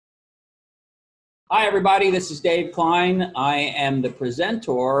Hi, everybody. This is Dave Klein. I am the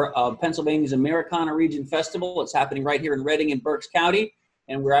presenter of Pennsylvania's Americana Region Festival. It's happening right here in Reading and Berks County,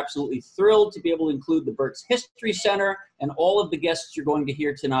 and we're absolutely thrilled to be able to include the Berks History Center and all of the guests you're going to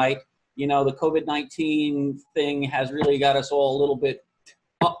hear tonight. You know, the COVID-19 thing has really got us all a little bit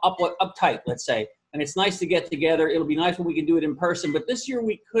uptight, let's say, and it's nice to get together. It'll be nice when we can do it in person, but this year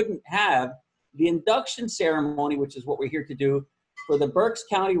we couldn't have the induction ceremony, which is what we're here to do, for the Berks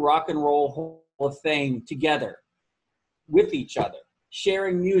County Rock and Roll Hall of Fame together with each other,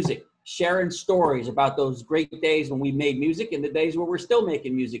 sharing music, sharing stories about those great days when we made music and the days where we're still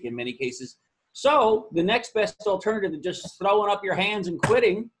making music in many cases. So the next best alternative to just throwing up your hands and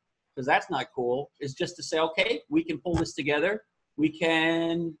quitting, because that's not cool, is just to say, okay, we can pull this together. We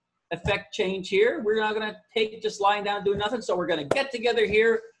can affect change here. We're not going to take just lying down and doing nothing. So we're going to get together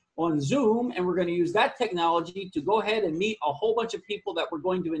here on Zoom, and we're going to use that technology to go ahead and meet a whole bunch of people that we're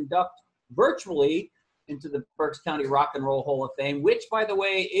going to induct virtually into the Berks County Rock and Roll Hall of Fame, which, by the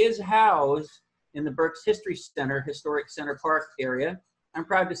way, is housed in the Berks History Center, Historic Center Park area. I'm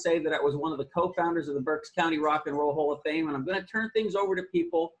proud to say that I was one of the co-founders of the Berks County Rock and Roll Hall of Fame, and I'm going to turn things over to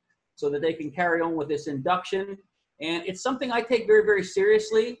people so that they can carry on with this induction. And it's something I take very, very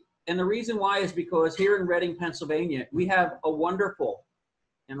seriously, and the reason why is because here in Reading, Pennsylvania, we have a wonderful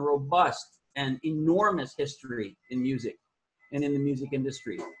and robust and enormous history in music and in the music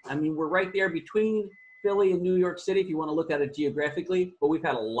industry. I mean, we're right there between Philly and New York City, if you want to look at it geographically, but we've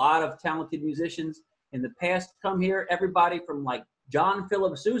had a lot of talented musicians in the past come here. Everybody from like John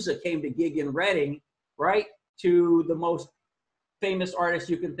Philip Sousa came to gig in Reading, right, to the most famous artists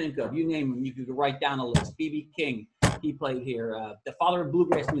you can think of. You name them, you could write down a list. B.B. King, he played here. The father of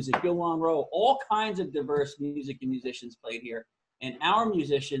bluegrass music, Bill Monroe, all kinds of diverse music and musicians played here. And our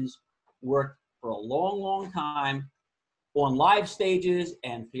musicians worked for a long, long time on live stages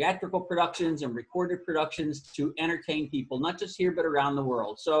and theatrical productions and recorded productions to entertain people, not just here, but around the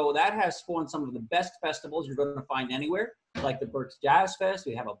world. So that has spawned some of the best festivals you're going to find anywhere, like the Berks Jazz Fest.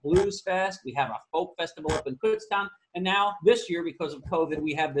 We have a Blues Fest. We have a folk festival up in Kutztown. And now this year, because of COVID,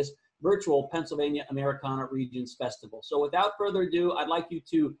 we have this virtual Pennsylvania Americana Regions Festival. So without further ado, I'd like you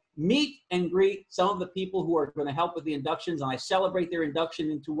to meet and greet some of the people who are going to help with the inductions. And I celebrate their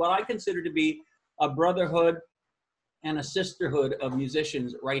induction into what I consider to be a brotherhood and a sisterhood of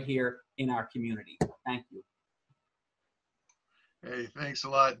musicians right here in our community. Thank you. Hey, thanks a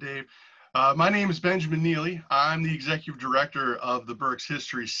lot, Dave. My name is Benjamin Neely. I'm the executive director of the Berks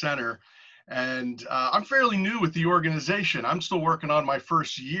History Center, and I'm fairly new with the organization. I'm still working on my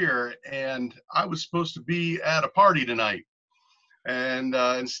first year, and I was supposed to be at a party tonight, and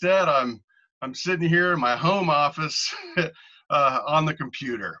instead I'm sitting here in my home office on the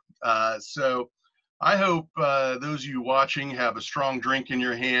computer. So I hope those of you watching have a strong drink in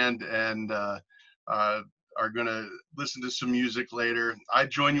your hand and are going to listen to some music later. I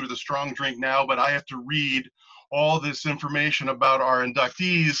join you with a strong drink now, but I have to read all this information about our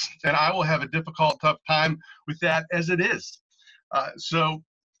inductees, and I will have a tough time with that as it is. So,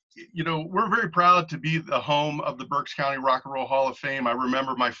 you know, we're very proud to be the home of the Berks County Rock and Roll Hall of Fame. I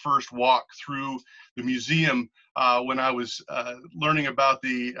remember my first walk through the museum when I was learning about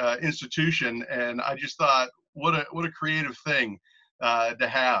the institution, and I just thought, what a creative thing to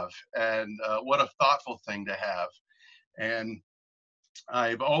have, and what a thoughtful thing to have. And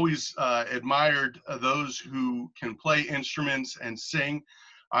I've always admired those who can play instruments and sing.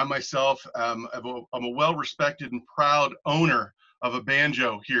 I myself I'm a well-respected and proud owner of a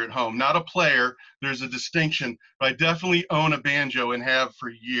banjo here at home. Not a player, there's a distinction, but I definitely own a banjo and have for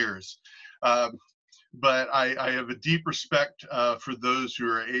years. But I have a deep respect for those who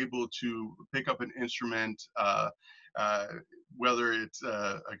are able to pick up an instrument, whether it's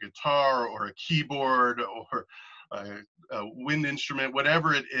a guitar or a keyboard or a wind instrument,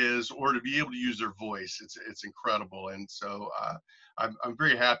 whatever it is, or to be able to use their voice. It's incredible. And so I'm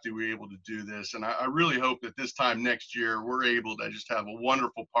very happy we're able to do this. And I really hope that this time next year, we're able to just have a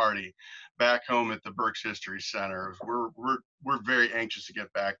wonderful party back home at the Berks History Center. We're very anxious to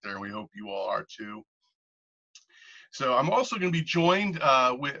get back there, and we hope you all are too. So I'm also going to be joined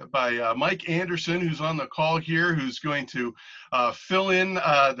by Mike Anderson, who's on the call here, who's going to fill in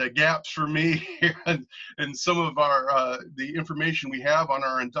the gaps for me here and some of the information we have on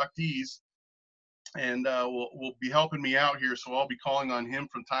our inductees. And will be helping me out here, so I'll be calling on him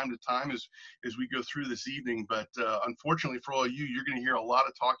from time to time as we go through this evening. But unfortunately for all of you, you're going to hear a lot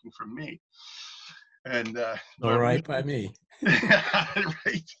of talking from me. And all right by me.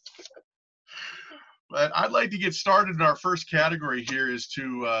 Right. But I'd like to get started in our first category here is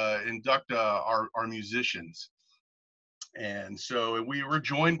to induct our musicians. And so we were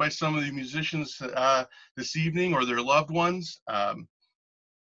joined by some of the musicians this evening, or their loved ones.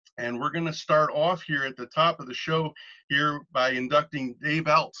 And we're going to start off here at the top of the show here by inducting Dave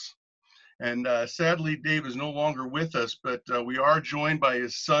Eltz. And sadly, Dave is no longer with us, but we are joined by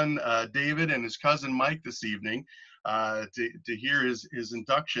his son, David, and his cousin, Mike, this evening to hear his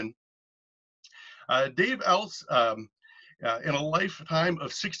induction. Dave Eltz, in a lifetime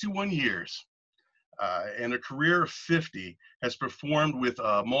of 61 years and a career of 50, has performed with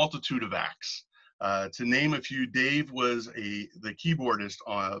a multitude of acts. To name a few, Dave was the keyboardist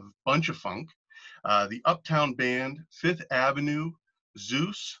on Bunch of Funk, the Uptown Band, Fifth Avenue,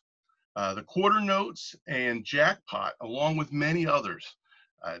 Zeus, the Quarter Notes, and Jackpot, along with many others.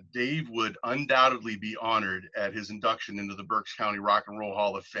 Dave would undoubtedly be honored at his induction into the Berks County Rock and Roll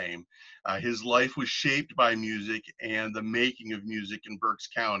Hall of Fame. His life was shaped by music and the making of music in Berks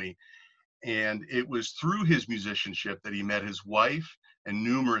County. And it was through his musicianship that he met his wife and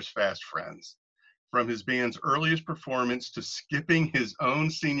numerous fast friends. From his band's earliest performance to skipping his own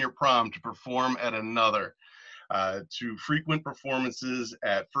senior prom to perform at another, to frequent performances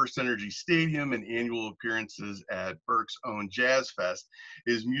at First Energy Stadium and annual appearances at Berks' own Jazz Fest,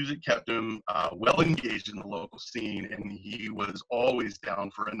 his music kept him well engaged in the local scene, and he was always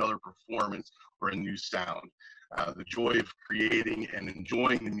down for another performance or a new sound. The joy of creating and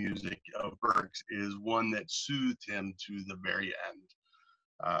enjoying the music of Berks is one that soothed him to the very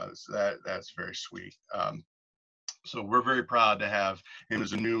end. So that's very sweet. So we're very proud to have him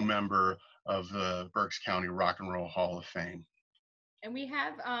as a new member of the Berks County Rock and Roll Hall of Fame. And we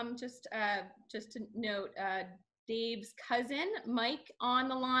have just to note Dave's cousin Mike on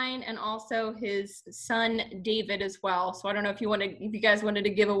the line, and also his son David as well. So I don't know if you guys wanted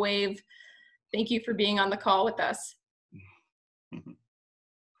to give a wave. Thank you for being on the call with us.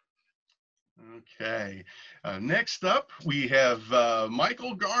 Okay. Next up, we have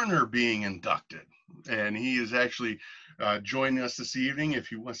Michael Garner being inducted, and he is actually joining us this evening if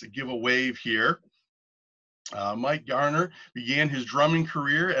he wants to give a wave here. Mike Garner began his drumming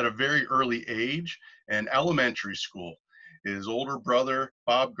career at a very early age in elementary school. His older brother,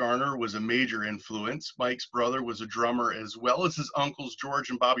 Bob Garner, was a major influence. Mike's brother was a drummer, as well as his uncles,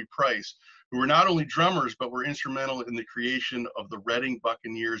 George and Bobby Price, who were not only drummers, but were instrumental in the creation of the Reading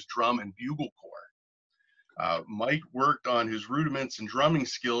Buccaneers Drum and Bugle Corps. Mike worked on his rudiments and drumming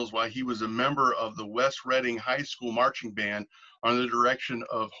skills while he was a member of the West Reading High School Marching Band under the direction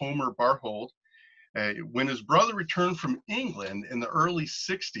of Homer Barthold. When his brother returned from England in the early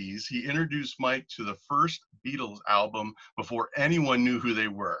 60s, he introduced Mike to the first Beatles album before anyone knew who they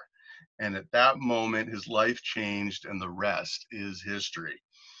were. And at that moment, his life changed, and the rest is history.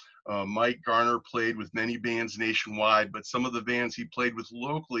 Mike Garner played with many bands nationwide, but some of the bands he played with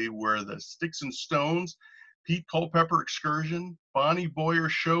locally were the Sticks and Stones, Pete Culpepper Excursion, Bonnie Boyer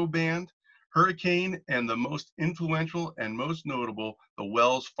Show Band, Hurricane, and the most influential and most notable, the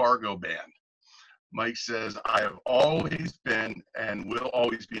Wells Fargo Band. Mike says, "I have always been and will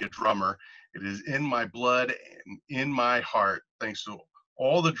always be a drummer. It is in my blood and in my heart, thanks to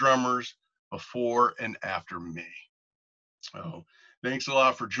all the drummers before and after me." So thanks a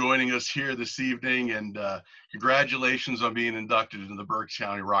lot for joining us here this evening, and congratulations on being inducted into the Berks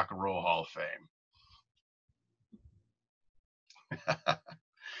County Rock and Roll Hall of Fame.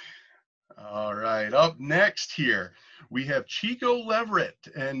 All right, up next here, we have Chico Leverett,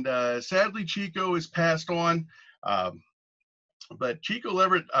 and sadly Chico has passed on, but Chico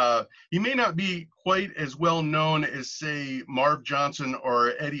Leverett, he may not be quite as well known as, say, Marv Johnson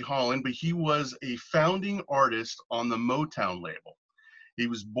or Eddie Holland, but he was a founding artist on the Motown label. He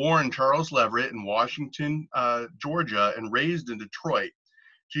was born Charles Leverett in Washington, Georgia, and raised in Detroit.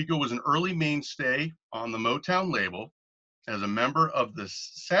 Chico was an early mainstay on the Motown label. As a member of the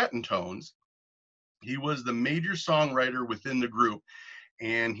Satin Tones, he was the major songwriter within the group,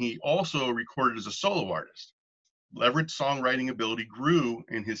 and he also recorded as a solo artist. Leverett's songwriting ability grew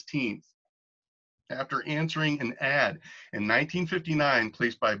in his teens. After answering an ad in 1959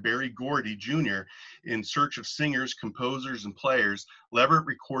 placed by Berry Gordy Jr. in search of singers, composers, and players, Leverett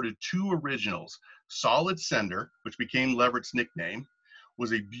recorded 2 originals. Solid Sender, which became Leverett's nickname,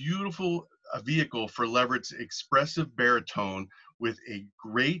 was a beautiful vehicle for Leverett's expressive baritone with a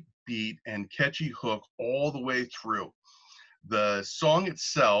great beat and catchy hook all the way through. The song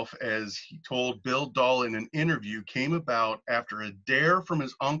itself, as he told Bill Dahl in an interview, came about after a dare from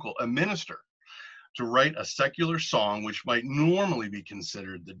his uncle, a minister, to write a secular song which might normally be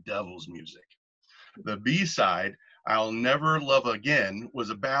considered the devil's music. The B-side, I'll Never Love Again, was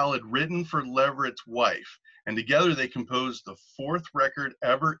a ballad written for Leverett's wife, and together they composed the 4th record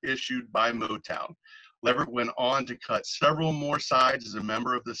ever issued by Motown. Leverett went on to cut several more sides as a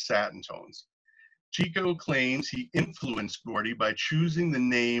member of the Satin Tones. Chico claims he influenced Gordy by choosing the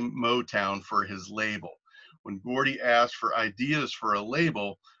name Motown for his label. When Gordy asked for ideas for a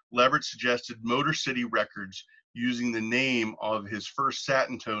label, Leverett suggested Motor City Records, using the name of his first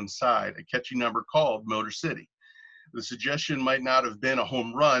Satin Tone side, a catchy number called Motor City. The suggestion might not have been a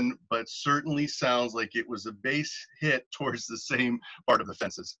home run, but certainly sounds like it was a base hit towards the same part of the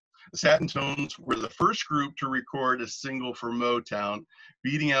fences. The Satin Tones were the first group to record a single for Motown,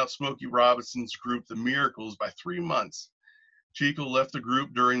 beating out Smokey Robinson's group The Miracles by 3 months. Chico left the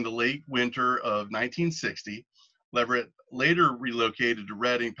group during the late winter of 1960. Leverett later relocated to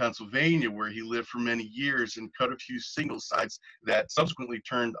Reading, Pennsylvania, where he lived for many years and cut a few single sides that subsequently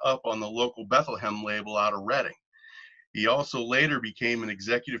turned up on the local Bethlehem label out of Reading. He also later became an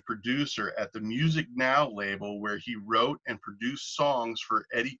executive producer at the Music Now label, where he wrote and produced songs for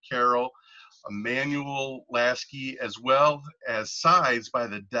Eddie Carroll, Emmanuel Lasky, as well as sides by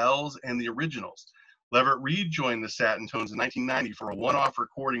the Dells and the Originals. Leverett rejoined the Satin Tones in 1990 for a one-off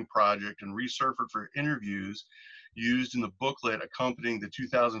recording project and resurfaced for interviews used in the booklet accompanying the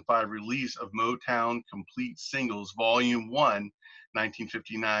 2005 release of Motown Complete Singles, Volume 1,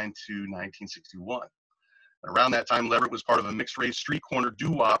 1959 to 1961. Around that time, Leverett was part of a mixed-race street corner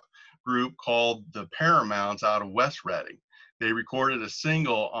doo-wop group called the Paramounts out of West Reading. They recorded a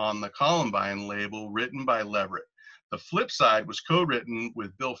single on the Columbine label written by Leverett. The flip side was co-written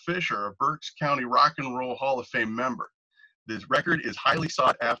with Bill Fisher, a Berks County Rock and Roll Hall of Fame member. This record is highly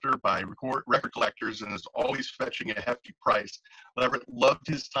sought after by record collectors and is always fetching a hefty price. Leverett loved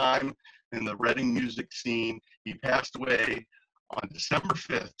his time in the Reading music scene. He passed away on December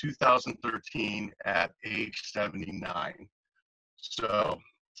 5th, 2013 at age 79. So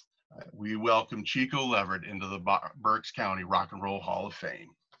we welcome Chico Leverett into the Berks County Rock and Roll Hall of Fame.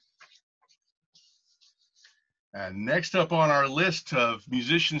 And next up on our list of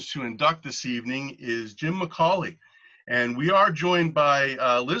musicians to induct this evening is Jim McCauley. And we are joined by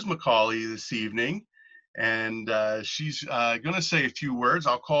Liz McCauley this evening. And she's going to say a few words.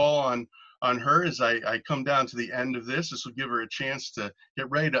 I'll call on her as I come down to the end of this. This will give her a chance to get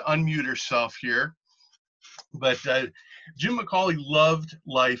ready to unmute herself here. But Jim McCauley loved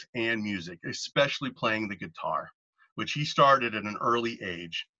life and music, especially playing the guitar, which he started at an early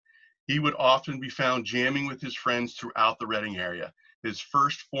age. He would often be found jamming with his friends throughout the Reading area. His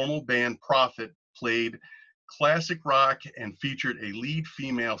first formal band, Prophet, played classic rock and featured a lead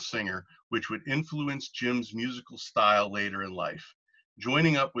female singer, which would influence Jim's musical style later in life.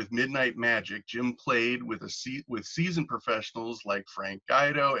 Joining up with Midnight Magic, Jim played with seasoned professionals like Frank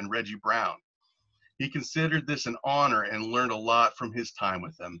Guido and Reggie Brown. He considered this an honor and learned a lot from his time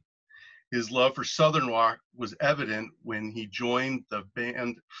with them. His love for Southern rock was evident when he joined the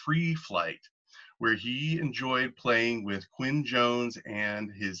band Free Flight, where he enjoyed playing with Quinn Jones and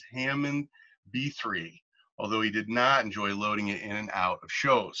his Hammond B3, although he did not enjoy loading it in and out of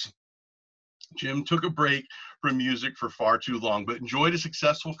shows. Jim took a break from music for far too long, but enjoyed a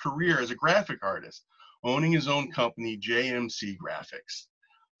successful career as a graphic artist, owning his own company, JMC Graphics.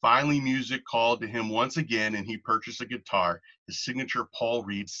 Finally, music called to him once again, and he purchased a guitar, his signature Paul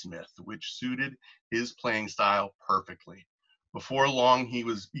Reed Smith, which suited his playing style perfectly. Before long, he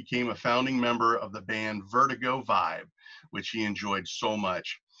became a founding member of the band Vertigo Vibe, which he enjoyed so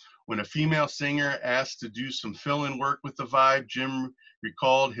much. When a female singer asked to do some fill-in work with the Vibe, Jim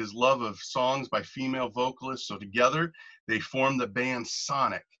recalled his love of songs by female vocalists, so together they formed the band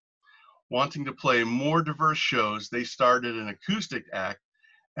Sonic. Wanting to play more diverse shows, they started an acoustic act,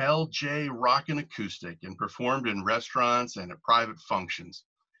 LJ Rockin' Acoustic, and performed in restaurants and at private functions.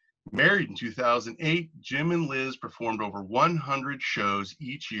 Married in 2008, Jim and Liz performed over 100 shows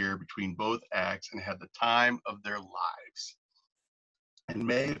each year between both acts and had the time of their lives. In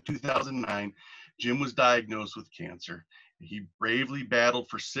May of 2009, Jim was diagnosed with cancer. He bravely battled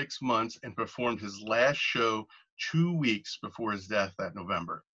for 6 months and performed his last show 2 weeks before his death that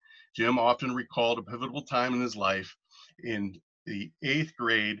November. Jim often recalled a pivotal time in his life. In the 8th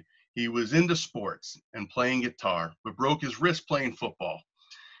grade, he was into sports and playing guitar, but broke his wrist playing football.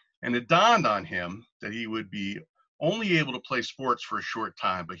 And it dawned on him that he would be only able to play sports for a short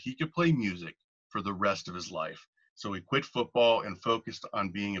time, but he could play music for the rest of his life. So he quit football and focused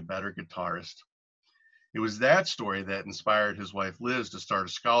on being a better guitarist. It was that story that inspired his wife Liz to start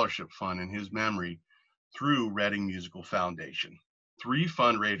a scholarship fund in his memory through Reading Musical Foundation. 3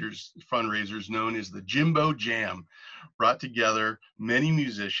 fundraisers known as the Jimbo Jam brought together many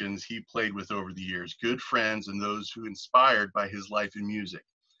musicians he played with over the years, good friends and those who inspired by his life in music.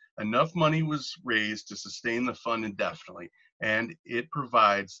 Enough money was raised to sustain the fund indefinitely, and it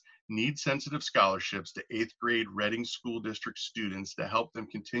provides need-sensitive scholarships to 8th grade Reading School District students to help them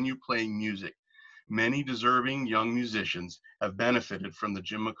continue playing music. Many deserving young musicians have benefited from the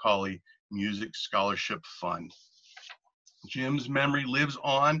Jim McCauley Music Scholarship Fund. Jim's memory lives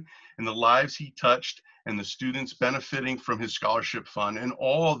on in the lives he touched and the students benefiting from his scholarship fund and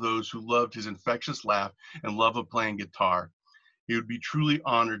all those who loved his infectious laugh and love of playing guitar. He would be truly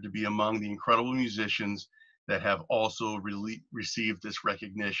honored to be among the incredible musicians that have also received this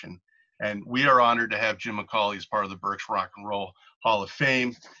recognition. And we are honored to have Jim McCauley as part of the Berks Rock and Roll Hall of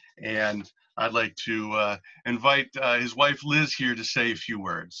Fame. And I'd like to invite his wife, Liz, here to say a few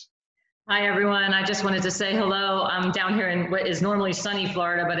words. Hi, everyone. I just wanted to say hello. I'm down here in what is normally sunny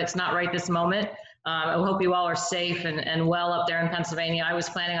Florida, but it's not right this moment. I hope you all are safe and well up there in Pennsylvania. I was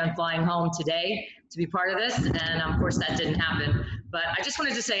planning on flying home today to be part of this, and of course that didn't happen. But I just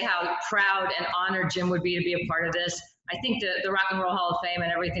wanted to say how proud and honored Jim would be to be a part of this. I think the Rock and Roll Hall of Fame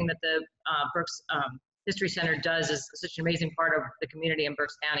and everything that the Berks History Center does is such an amazing part of the community in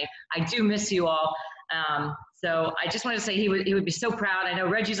Berks County. I do miss you all. So I just wanted to say he would be so proud. I know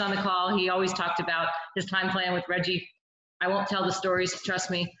Reggie's on the call. He always talked about his time playing with Reggie. I won't tell the stories, trust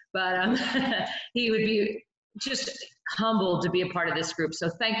me, but he would be just humbled to be a part of this group. So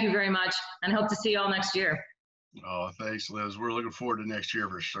thank you very much, and hope to see you all next year. Oh, thanks, Liz. We're looking forward to next year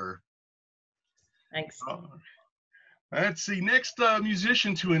for sure. Thanks. Let's see. Next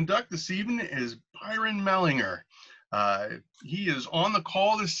musician to induct this evening is Byron Mellinger. He is on the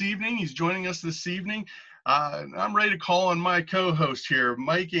call this evening. He's joining us this evening. I'm ready to call on my co-host here,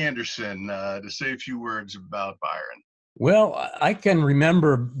 Mike Anderson, to say a few words about Byron. Well, I can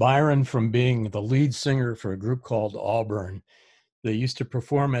remember Byron from being the lead singer for a group called Auburn. They used to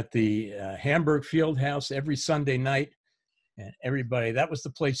perform at the Hamburg Fieldhouse every Sunday night, and everybody, that was the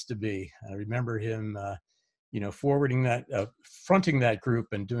place to be. I remember him, fronting that group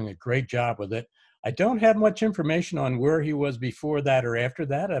and doing a great job with it. I don't have much information on where he was before that or after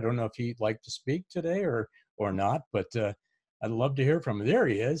that. I don't know if he'd like to speak today or not, but I'd love to hear from him. There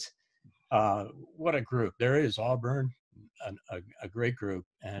he is. What a group. There is Auburn, a great group.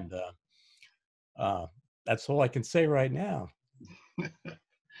 And that's all I can say right now.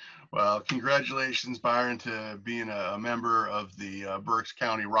 Well, congratulations, Byron, to being a member of the Berks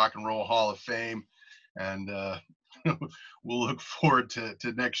County Rock and Roll Hall of Fame. And we'll look forward to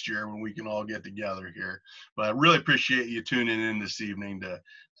next year when we can all get together here. But I really appreciate you tuning in this evening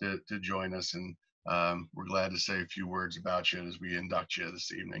to join us. And we're glad to say a few words about you as we induct you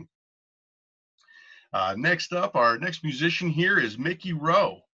this evening. Next up, our next musician here is Mickey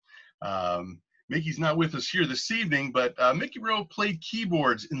Rowe. Mickey's not with us here this evening, but Mickey Rowe played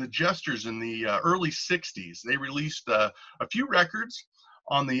keyboards in the Jesters in the early 60s. They released a few records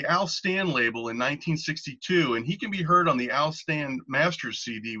on the Al Stan label in 1962, and he can be heard on the Al Stan Masters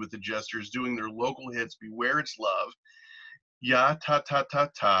CD with the Jesters doing their local hits Beware It's Love, Ya Ta Ta Ta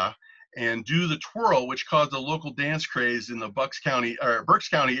Ta, and Do the Twirl, which caused a local dance craze in the Berks County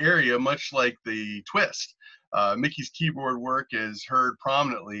area, much like the twist. Mickey's keyboard work is heard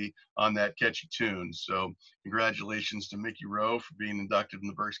prominently on that catchy tune. So congratulations to Mickey Rowe for being inducted in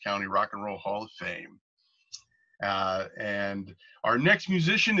the Berks County Rock and Roll Hall of Fame. And our next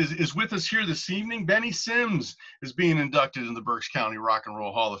musician is with us here this evening. Benny Sims is being inducted in the Berks County Rock and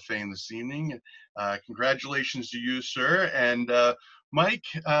Roll Hall of Fame this evening. Congratulations to you, sir. And Mike,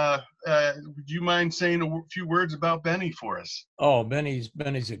 would you mind saying a few words about Benny for us? Oh, Benny's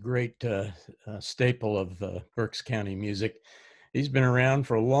a great staple of Berks County music. He's been around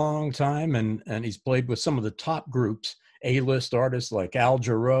for a long time, and he's played with some of the top groups, A-list artists like Al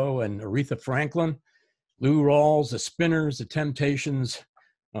Jarreau and Aretha Franklin, Lou Rawls, the Spinners, the Temptations,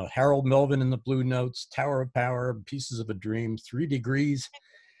 Harold Melvin and the Blue Notes, Tower of Power, Pieces of a Dream, 3 Degrees,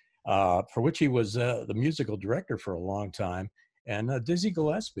 for which he was the musical director for a long time, and Dizzy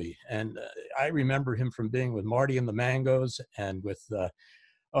Gillespie. And I remember him from being with Marty and the Mangoes and with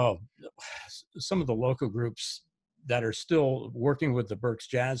some of the local groups that are still working with the Berks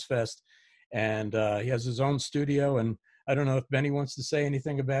Jazz Fest. And he has his own studio, and I don't know if Benny wants to say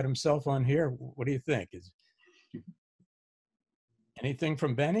anything about himself on here. What do you think? Is anything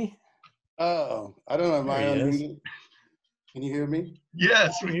from Benny? Oh, I don't know. Am I unmuted? Can you hear me?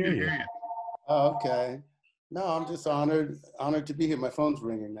 Yes, we can hear you. Oh, okay. No, I'm just honored to be here. My phone's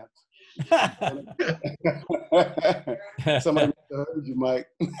ringing now. Somebody heard you, Mike.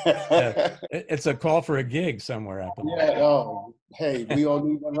 It's a call for a gig somewhere, I believe. Yeah. Oh, hey, we all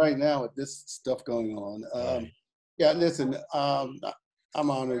need one right now with this stuff going on. Right. Yeah, listen, I'm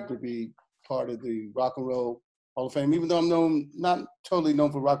honored to be part of the Rock and Roll Hall of Fame, even though I'm not totally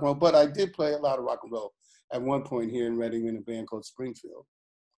known for rock and roll, but I did play a lot of rock and roll at one point here in Reading in a band called Springfield.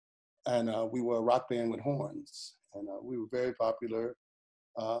 and we were a rock band with horns, and we were very popular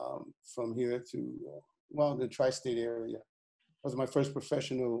from here to well, the tri-state area. That was my first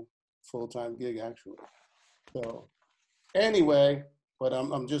professional full-time gig, actually. So anyway, but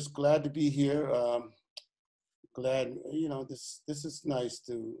I'm just glad to be here. Glad, you know, this is nice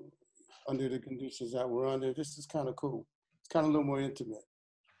to, under the conditions that we're under. This is kind of cool. It's kind of a little more intimate,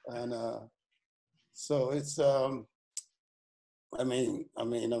 and so it's I mean,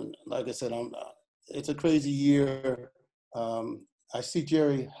 like I said, it's a crazy year. I see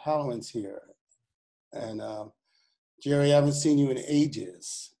Jerry Howland's here, and Jerry, I haven't seen you in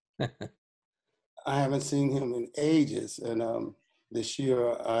ages. I haven't seen him in ages, and this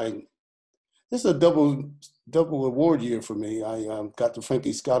year this is a double award year for me. I got the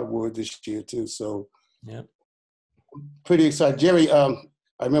Frankie Scott Award this year too, so yeah, pretty excited. Jerry, I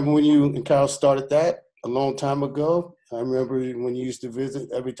remember when you and Carol started that a long time ago. I remember when you used to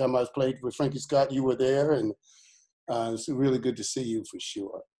visit. Every time I played with Frankie Scott, you were there, and it's really good to see you for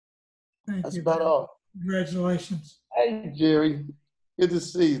sure. That's about all. Congratulations. Hey, Jerry. Good to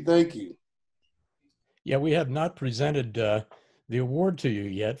see you. Thank you. yeah. We have not presented the award to you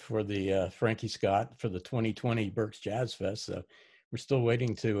yet for the Frankie Scott for the 2020 Berks Jazz Fest. So we're still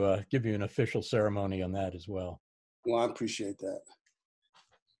waiting to give you an official ceremony on that as well. Well, I appreciate that.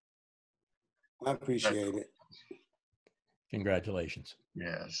 I appreciate it. Congratulations.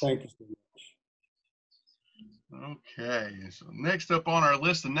 Yes. Thank you so much. Okay. So next up on our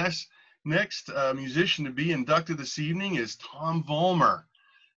list, the next musician to be inducted this evening is Tom Vollmer.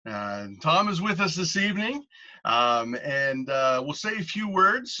 Tom is with us this evening, and we'll say a few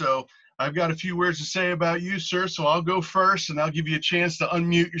words. So I've got a few words to say about you, sir, so I'll go first, and I'll give you a chance to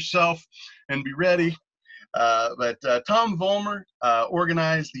unmute yourself and be ready. But Tom Vollmer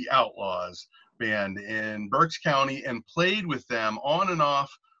organized the Outlaws band in Berks County and played with them on and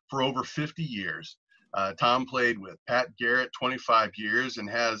off for over 50 years. Tom played with Pat Garrett 25 years and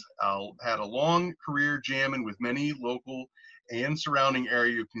has had a long career jamming with many local and surrounding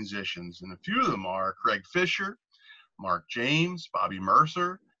area musicians. And a few of them are Craig Fisher, Mark James, Bobby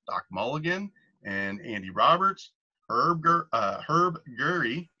Mercer, Doc Mulligan, and Andy Roberts, Herb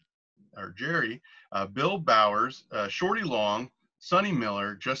Gurry, or Jerry, Bill Bowers, Shorty Long, Sonny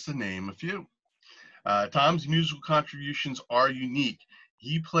Miller, just to name a few. Tom's musical contributions are unique.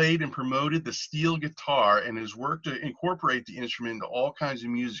 He played and promoted the steel guitar and has worked to incorporate the instrument into all kinds of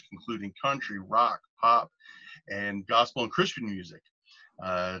music, including country, rock, pop, and gospel and Christian music.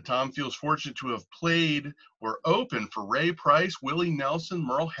 Tom feels fortunate to have played or opened for Ray Price, Willie Nelson,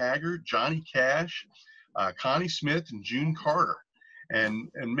 Merle Haggard, Johnny Cash, Connie Smith, and June Carter. And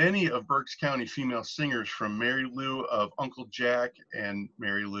many of Berks County female singers, from Mary Lou of Uncle Jack and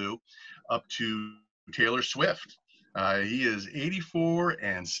Mary Lou up to Taylor Swift. He is 84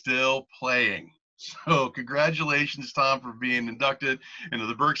 and still playing. So congratulations, Tom, for being inducted into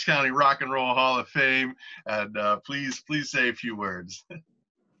the Berks County Rock and Roll Hall of Fame. And please say a few words.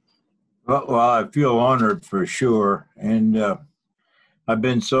 Well, I feel honored for sure. And I've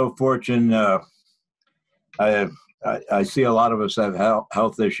been so fortunate. I see a lot of us have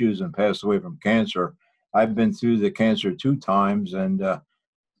health issues and passed away from cancer. I've been through the cancer 2 times, and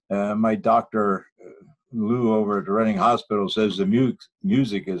my doctor, Lou, over at the Reading Hospital, says the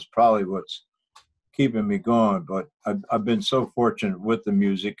music is probably what's keeping me going. But I've been so fortunate with the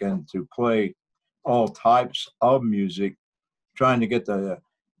music and to play all types of music, trying to get the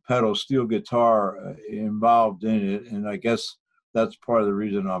pedal steel guitar involved in it. And I guess that's part of the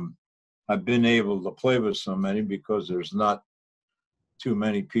reason I've been able to play with so many, because there's not too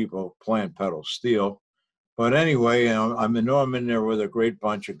many people playing pedal steel. But anyway, I know I'm in there with a great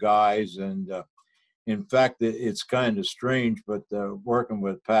bunch of guys, and in fact, it's kind of strange, but working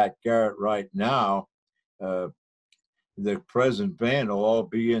with Pat Garrett right now, the present band will all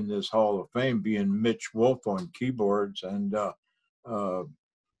be in this Hall of Fame, being Mitch Wolf on keyboards and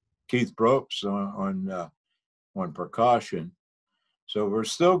Keith Brooks on percussion. So we're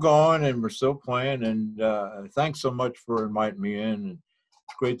still going and we're still playing, and thanks so much for inviting me in. And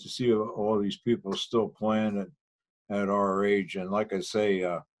it's great to see all these people still playing at our age. And like I say,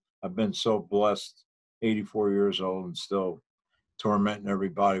 I've been so blessed, 84 years old and still tormenting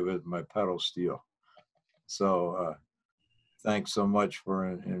everybody with my pedal steel. So thanks so much for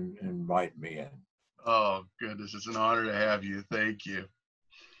inviting me in. Oh, goodness. It's an honor to have you. Thank you.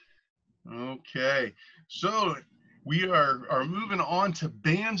 Okay. So we are moving on to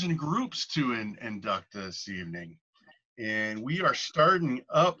bands and groups to induct this evening. And we are starting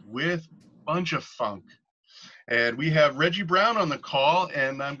up with Bunch of Funk. And we have Reggie Brown on the call,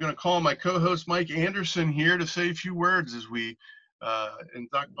 and I'm going to call my co-host Mike Anderson here to say a few words as we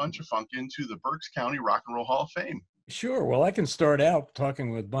induct Bunch of Funk into the Berks County Rock and Roll Hall of Fame. Sure. Well, I can start out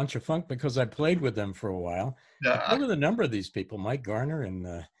talking with Bunch of Funk because I played with them for a while. I played with a number of these people, Mike Garner and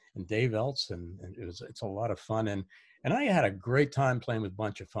Dave Eltz, and it's a lot of fun. And I had a great time playing with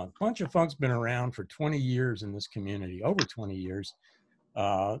Bunch of Funk. Bunch of Funk's been around for 20 years in this community, over 20 years.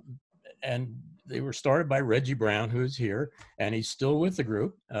 And they were started by Reggie Brown, who's here, and he's still with the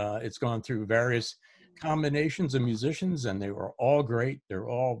group. It's gone through various combinations of musicians, and they were all great. They're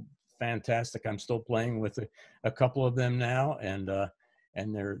all fantastic. I'm still playing with a couple of them now, and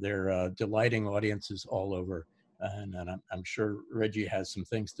they're delighting audiences all over. And I'm sure Reggie has some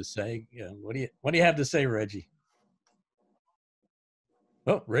things to say. What do you have to say, Reggie?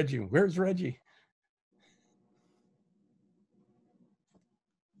 Oh, Reggie, where's Reggie?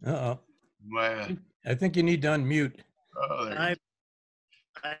 Uh-oh. Well, I think you need to unmute. oh, there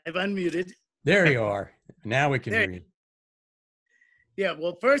I've unmuted. There you are. Now we can hear you. Yeah,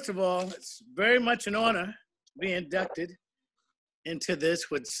 well, first of all, it's very much an honor to be inducted into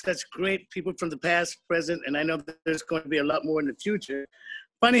this with such great people from the past, present, and I know that there's going to be a lot more in the future.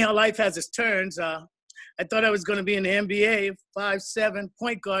 Funny how life has its turns. I thought I was going to be in the NBA, 5'7",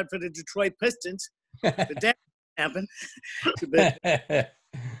 point guard for the Detroit Pistons, but that didn't happen. But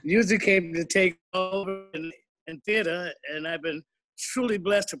music came to take over in theater, and I've been truly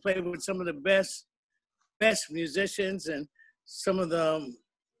blessed to play with some of the best musicians and some of the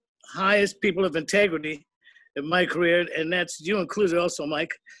highest people of integrity in my career, and that's you included also,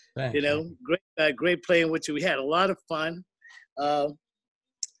 Mike. Thanks. You know, great playing with you. We had a lot of fun.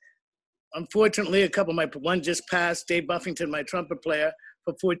 Unfortunately, a couple of one just passed, Dave Buffington, my trumpet player,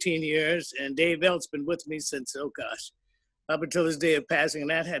 for 14 years, and Dave Elt's been with me since, oh gosh, up until this day of passing, and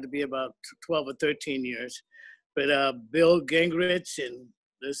that had to be about 12 or 13 years. But Bill Gingrich and,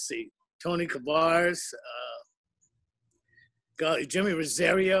 let's see, Tony Cavars, Jimmy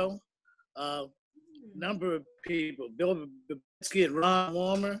Rosario, number of people, Bill Babitsky and Ron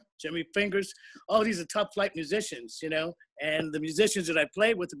Warmer, Jimmy Fingers, all these are top flight musicians, you know, and the musicians that I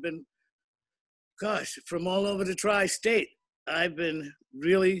played with have been, gosh, from all over the tri-state. I've been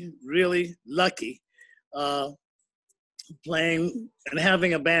really, really lucky playing and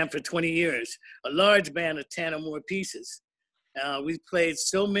having a band for 20 years, a large band of 10 or more pieces. We've played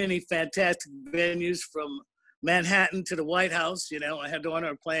so many fantastic venues from Manhattan to the White House. You know, I had the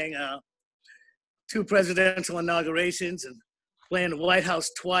honor of playing 2 presidential inaugurations and playing the White House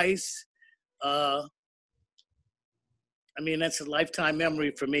twice. I mean, that's a lifetime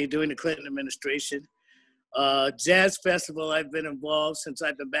memory for me, doing the Clinton administration. Jazz Festival, I've been involved since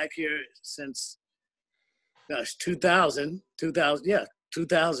I've been back here since, gosh, 2000.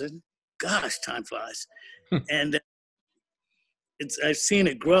 Gosh, time flies. And I've seen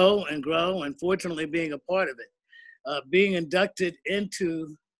it grow and grow, and fortunately being a part of it. Being inducted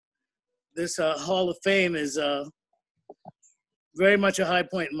into this Hall of Fame is very much a high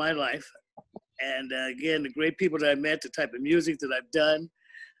point in my life. And again, the great people that I met, the type of music that I've done,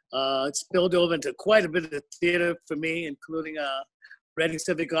 it's spilled over into quite a bit of theater for me, including Reading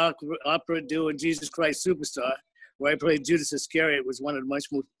Civic Opera doing Jesus Christ Superstar, where I played Judas Iscariot. Was one of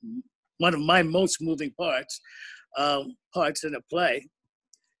my most moving parts in a play,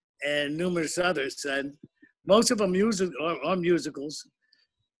 and numerous others. And most of them are musicals.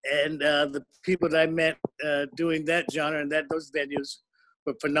 And the people that I met doing that genre and those venues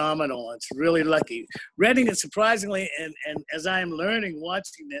were phenomenal. It's really lucky. Reading is surprisingly, and as I am learning,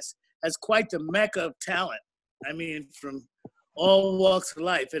 watching this, has quite the mecca of talent. I mean, from all walks of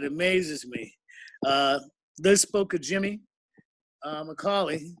life, it amazes me. This spoke of Jimmy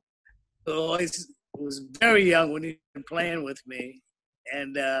McCauley, who always was very young when he was playing with me.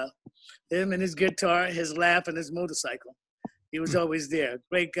 And him and his guitar, his laugh, and his motorcycle. He was always there.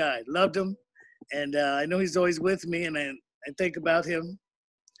 Great guy. Loved him. And I know he's always with me, and I think about him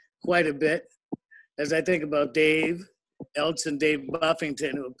quite a bit as I think about Dave Eltz and Dave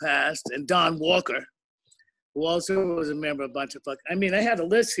Buffington, who passed, and Don Walker, who also was a member of Bunch of Funk. I mean, I had a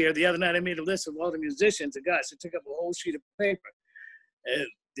list here. The other night I made a list of all the musicians, and gosh, it took up a whole sheet of paper,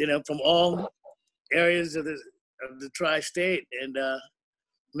 you know, from all areas of the tri-state. And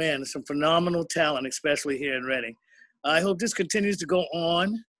man, some phenomenal talent, especially here in Reading. I hope this continues to go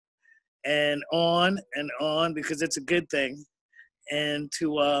on and on and on, because it's a good thing. And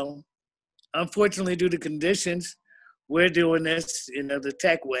to, unfortunately, due to conditions, we're doing this, you know, the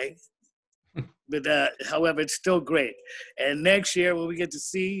tech way. But however, it's still great. And next year, when we get to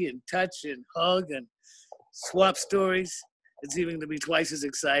see and touch and hug and swap stories, it's even going to be twice as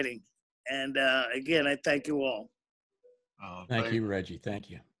exciting. And again, I thank you all. Thank you, Reggie.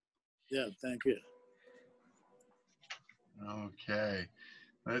 Thank you. Yeah, thank you. Okay.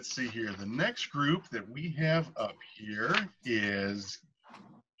 Let's see here. The next group that we have up here is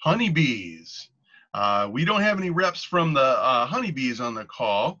Honeybees. We don't have any reps from the Honeybees on the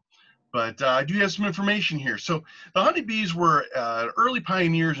call, but I do have some information here. So the Honeybees were early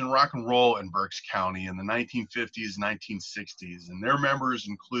pioneers in rock and roll in Berks County in the 1950s, 1960s, and their members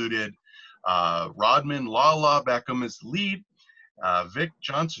included Rodman Lala Beckham as the lead, Vic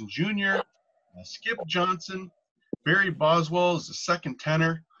Johnson Jr., Skip Johnson, Barry Boswell is the second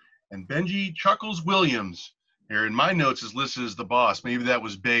tenor, and Benji Chuckles Williams here in my notes is listed as the boss. Maybe that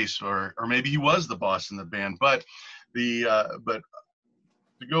was bass, or maybe he was the boss in the band. But but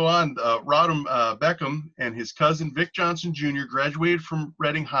to go on, Rodham Beckham and his cousin Vic Johnson Jr. graduated from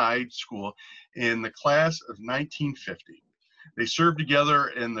Reading High School in the class of 1950. They served together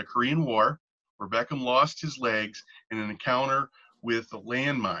in the Korean War, where Beckham lost his legs in an encounter with a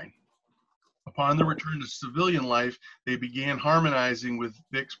landmine. Upon their return to civilian life, they began harmonizing with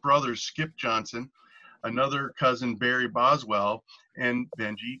Vic's brothers Skip Johnson, another cousin Barry Boswell, and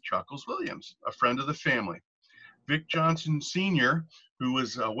Benji Chuckles Williams, a friend of the family. Vic Johnson Sr., who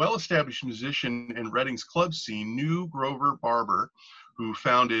was a well-established musician in Reading's club scene, knew Grover Barber, who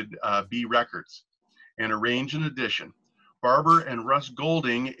founded B Records, and arranged an edition. Barber and Russ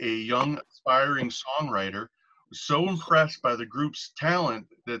Golding, a young aspiring songwriter, was so impressed by the group's talent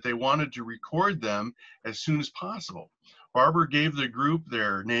that they wanted to record them as soon as possible. Barber gave the group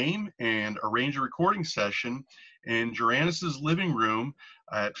their name and arranged a recording session in Joannis's living room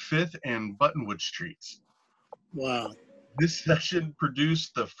at 5th and Buttonwood Streets. Wow. This session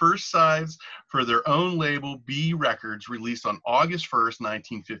produced the first sides for their own label, B Records, released on August 1st,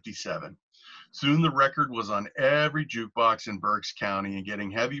 1957. Soon the record was on every jukebox in Berks County and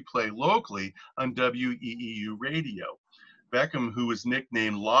getting heavy play locally on WEEU radio. Beckham, who was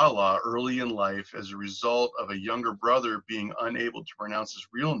nicknamed Lala early in life as a result of a younger brother being unable to pronounce his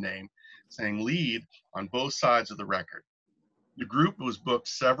real name, sang lead on both sides of the record. The group was booked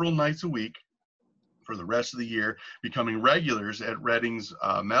several nights a week for the rest of the year, becoming regulars at Reading's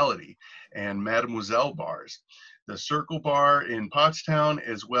Melody and Mademoiselle bars, the Circle Bar in Pottstown,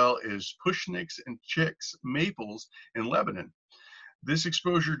 as well as Pushniks and Chicks Maples in Lebanon. This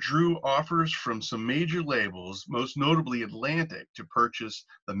exposure drew offers from some major labels, most notably Atlantic, to purchase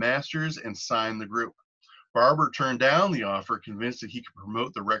the masters and sign the group. Barber turned down the offer, convinced that he could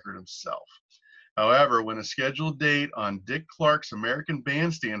promote the record himself. However, when a scheduled date on Dick Clark's American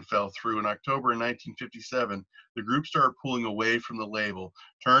Bandstand fell through in October 1957, the group started pulling away from the label,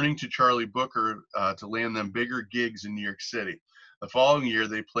 turning to Charlie Booker to land them bigger gigs in New York City. The following year,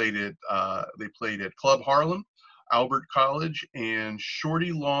 they played at Club Harlem, Albert College, and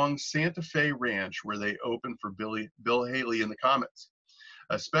Shorty Long Santa Fe Ranch, where they opened for Bill Haley and the Comets.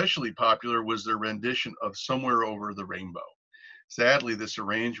 Especially popular was their rendition of Somewhere Over the Rainbow. Sadly, this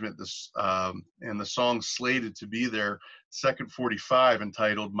arrangement and the song slated to be their second 45,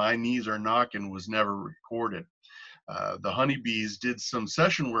 entitled My Knees Are Knockin', was never recorded. The Honeybees did some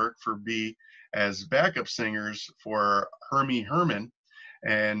session work for B as backup singers for Hermie Herman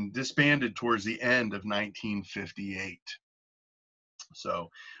and disbanded towards the end of 1958. So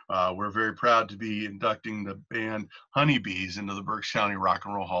we're very proud to be inducting the band Honeybees into the Berks County Rock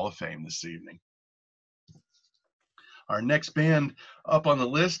and Roll Hall of Fame this evening. Our next band up on the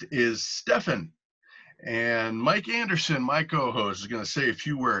list is Stephan. And Mike Anderson, my co-host, is going to say a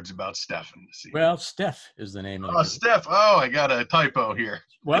few words about Stephan this evening. Well, Steph is the name of the Oh, group. Steph. Oh, I got a typo here.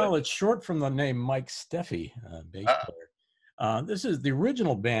 Well, it's short from the name Mike Steffi, bass player. This is the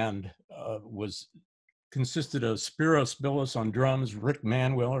original band consisted of Spiros Billis on drums, Rick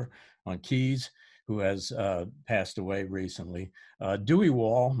Manwiller on keys, who has passed away recently, Dewey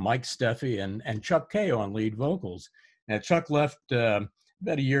Wall, Mike Steffi, and Chuck Kay on lead vocals. Now, Chuck left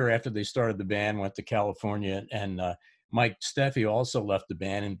about a year after they started the band, went to California, and Mike Steffi also left the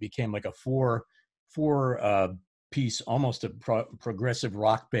band and became like a four piece, almost a progressive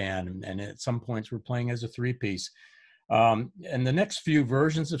rock band, and at some points were playing as a three-piece. And the next few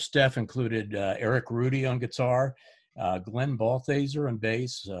versions of Steph included Eric Rudy on guitar, Glenn Balthaser on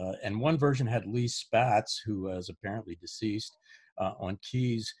bass, and one version had Lee Spatz, who was apparently deceased, on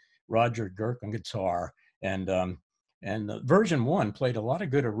keys, Roger Girk on guitar, and version one played a lot of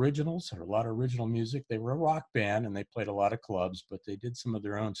good originals, a lot of original music. They were a rock band and they played a lot of clubs, but they did some of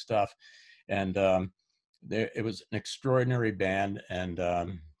their own stuff. And it was an extraordinary band,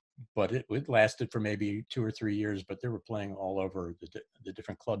 and but it lasted for maybe 2 or 3 years, but they were playing all over the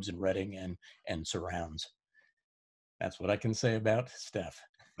different clubs in Reading and surrounds. That's what I can say about Steph.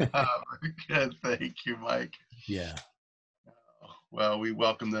 Very good. Thank you, Mike. Yeah. Well, we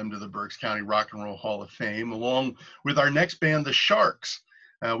welcome them to the Berks County Rock and Roll Hall of Fame, along with our next band, the Sharks.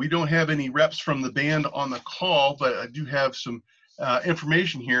 We don't have any reps from the band on the call, but I do have some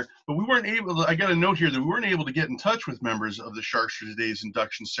information here. But we weren't able to, I got a note here that we weren't able to get in touch with members of the Sharks for today's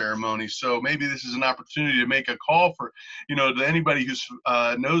induction ceremony. So maybe this is an opportunity to make a call for, to anybody who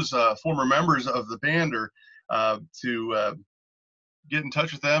knows former members of the band, or to get in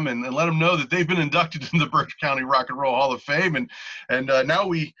touch with them and let them know that they've been inducted in the Berks County Rock and Roll Hall of Fame. And now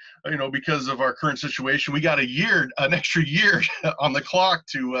we, because of our current situation, we got an extra year on the clock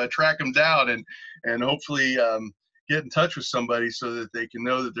to track them down and hopefully get in touch with somebody so that they can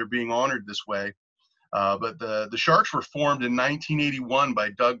know that they're being honored this way. But the Sharks were formed in 1981 by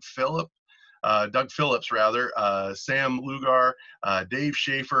Doug Phillips, Sam Lugar, Dave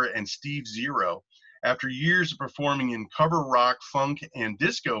Schaefer, and Steve Zero. After years of performing in cover rock, funk, and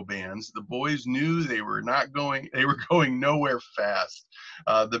disco bands, the boys knew they were going nowhere fast.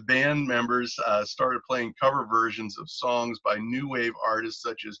 The band members started playing cover versions of songs by new wave artists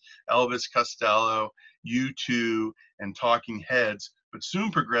such as Elvis Costello, U2, and Talking Heads, but soon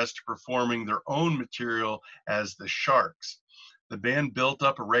progressed to performing their own material as the Sharks. The band built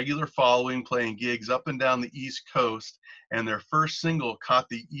up a regular following, playing gigs up and down the East Coast, and their first single caught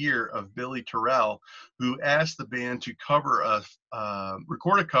the ear of Billy Terrell, who asked the band to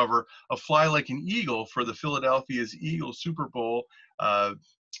record a cover of Fly Like an Eagle for the Philadelphia's Eagles Super Bowl. It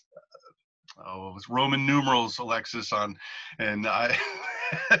was Roman numerals, Alexis, and I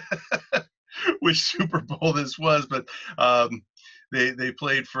which Super Bowl this was, but they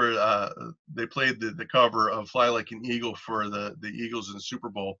played the cover of Fly Like an Eagle for the Eagles in the Super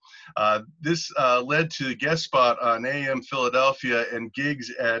Bowl. This led to the guest spot on AM Philadelphia and gigs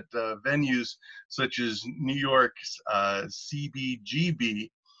at venues such as New York's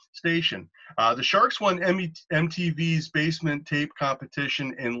CBGB station. The Sharks won MTV's Basement Tape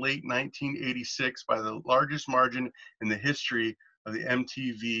Competition in late 1986 by the largest margin in the history of the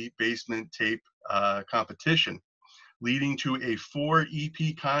MTV Basement Tape Competition, leading to a 4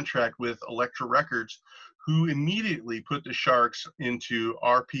 EP contract with Elektra Records, who immediately put the Sharks into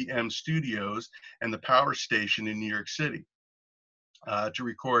RPM Studios and the Power Station in New York City to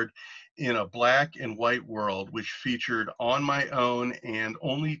record In a Black and White World, which featured On My Own and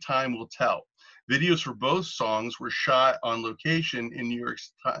Only Time Will Tell. Videos for both songs were shot on location in New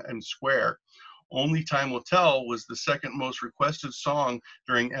York's Times Square. Only Time Will Tell was the second most requested song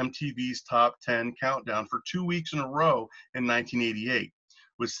during MTV's Top 10 countdown for 2 weeks in a row in 1988.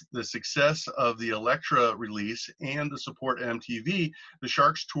 With the success of the Elektra release and the support of MTV, the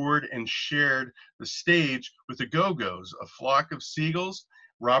Sharks toured and shared the stage with the Go-Go's, A Flock of Seagulls,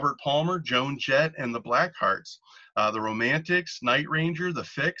 Robert Palmer, Joan Jett, and the Blackhearts, the Romantics, Night Ranger, the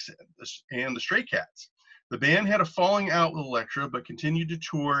Fix, and the Stray Cats. The band had a falling out with Elektra, but continued to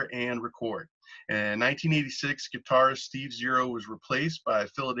tour and record. In 1986, guitarist Steve Zero was replaced by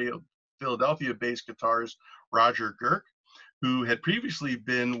Philadelphia-based guitarist Roger Girk, who had previously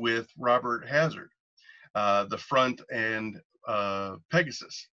been with Robert Hazard, the front and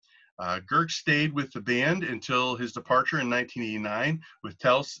Pegasus. Girk stayed with the band until his departure in 1989. With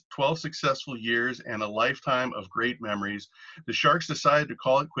 12 successful years and a lifetime of great memories, the Sharks decided to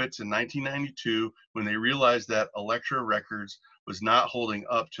call it quits in 1992 when they realized that Elektra Records was not holding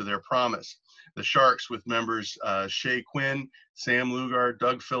up to their promise. The Sharks, with members Shay Quinn, Sam Lugar,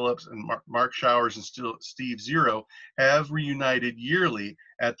 Doug Phillips, and Mark Showers and Steve Zero, have reunited yearly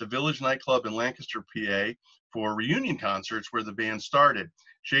at the Village Nightclub in Lancaster, PA, for reunion concerts where the band started.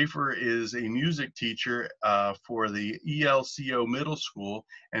 Schaefer is a music teacher for the ELCO Middle School,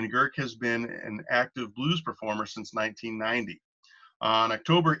 and Girk has been an active blues performer since 1990. On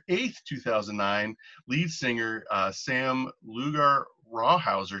October 8th, 2009, lead singer Sam Lugar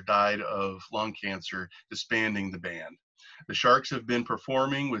Rawhauser died of lung cancer, disbanding the band. The Sharks have been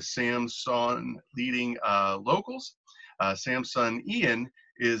performing with Sam's son leading locals. Sam's son Ian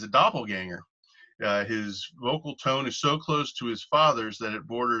is a doppelganger. His vocal tone is so close to his father's that it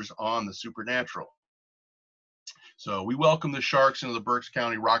borders on the supernatural. So we welcome the Sharks into the Berks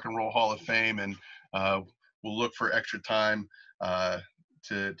County Rock and Roll Hall of Fame, and we'll look for extra time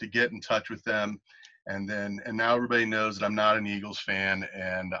to get in touch with them. And now everybody knows that I'm not an Eagles fan,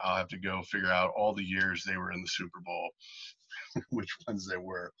 and I'll have to go figure out all the years they were in the Super Bowl, which ones they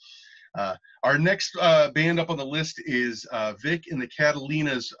were. Our next band up on the list is Vic and the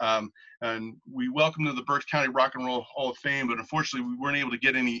Catalinas, and we welcome to the Berks County Rock and Roll Hall of Fame, but unfortunately we weren't able to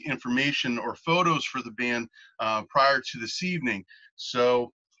get any information or photos for the band prior to this evening.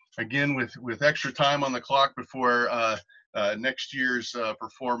 So again, with extra time on the clock before next year's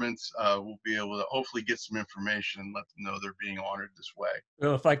performance, we'll be able to hopefully get some information and let them know they're being honored this way.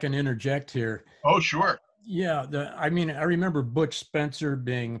 Well, if I can interject here. Oh, sure. Yeah, I mean, I remember Butch Spencer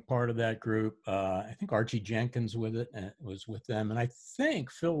being part of that group. I think Archie Jenkins was with them, and I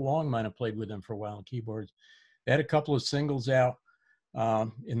think Phil Long might have played with them for a while on keyboards. They had a couple of singles out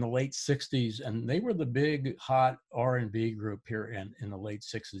in the late '60s, and they were the big hot R&B group here in the late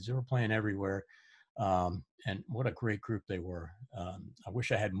 '60s. They were playing everywhere, and what a great group they were. I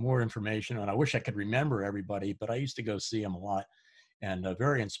wish I had more information, and I wish I could remember everybody, but I used to go see them a lot. And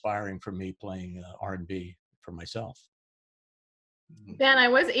very inspiring for me playing R&B for myself. Ben, I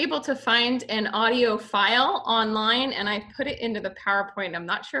was able to find an audio file online and I put it into the PowerPoint. I'm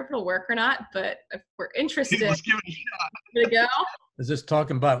not sure if it'll work or not, but if we're interested, Let's give it a shot. Here we go. Is this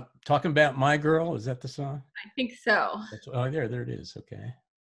talking about My Girl? Is that the song? I think so. Oh, there it is. Okay.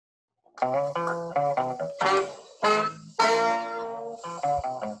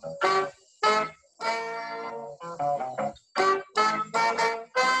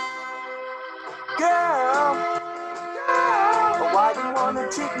 Why you wanna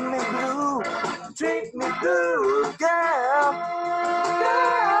treat me blue? Treat me blue, girl.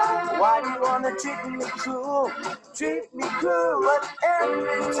 Why you wanna treat me cruel? Treat me cruel, but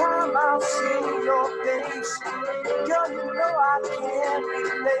every time I see your face, girl, you know I can't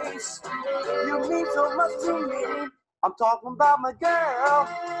replace. You mean so much to me. I'm talking about my girl.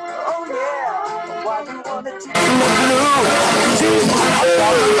 Oh yeah. Why you wanna treat me blue? I'm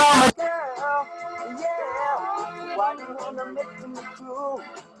talking about my girl. Yeah. Why you wanna make me cruel?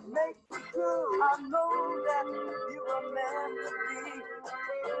 Make me cruel. I know that you were meant to be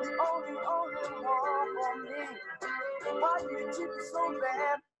the only one for me. Why you treat me so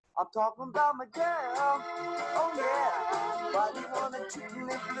bad? I'm talking about my girl. Oh yeah. Why you wanna treat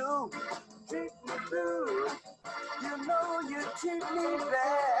me blue? Treat me blue. You know you treat me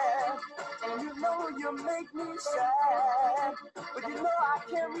bad. You know you make me sad. But you know I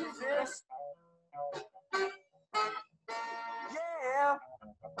can't resist. Yeah.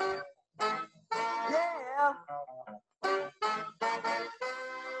 Yeah.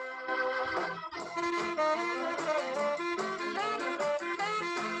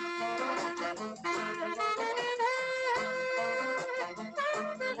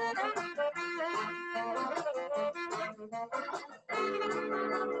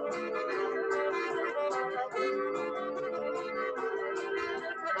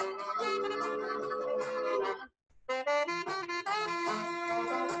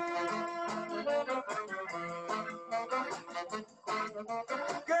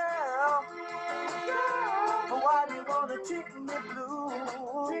 Girl, why do you wanna treat me blue?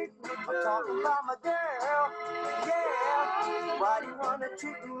 I'm talking about my girl. Yeah, why do you wanna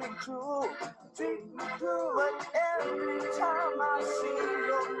treat me cruel? Treat me cruel, but every time I see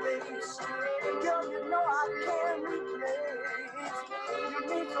your face, girl, you know I can't replace. You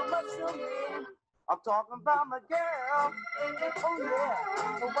mean so much to me. I'm talking about my girl. Oh yeah,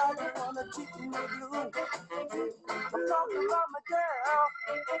 why do you wanna treat me blue? I'm talking about my girl.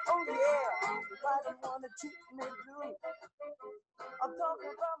 Oh yeah, why do you wanna treat me blue? I'm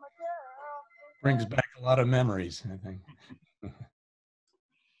talking about my girl. Brings back a lot of memories, I think. That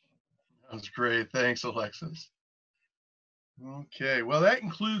was great. Thanks, Alexis. Okay, well, that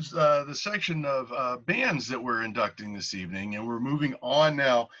includes the section of bands that we're inducting this evening, and we're moving on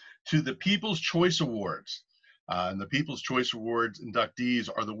now to the People's Choice Awards. And the People's Choice Awards inductees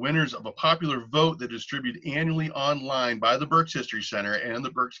are the winners of a popular vote that is distributed annually online by the Berks History Center and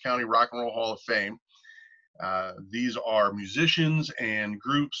the Berks County Rock and Roll Hall of Fame. These are musicians and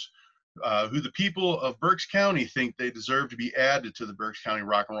groups who the people of Berks County think they deserve to be added to the Berks County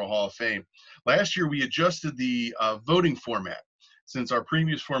Rock and Roll Hall of Fame. Last year, we adjusted the voting format since our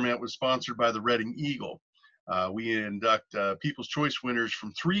previous format was sponsored by the Reading Eagle. We induct People's Choice winners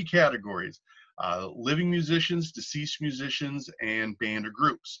from 3 categories: living musicians, deceased musicians, and band or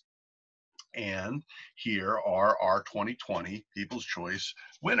groups. And here are our 2020 People's Choice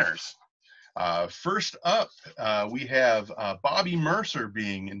winners. First up, we have Bobby Mercer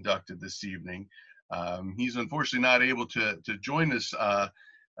being inducted this evening. He's unfortunately not able to join us,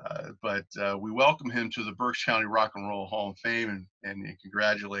 but we welcome him to the Berks County Rock and Roll Hall of Fame and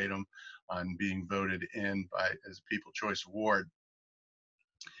congratulate him on being voted in as a People's Choice Award.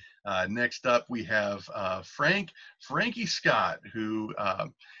 Next up, we have Frankie Scott, who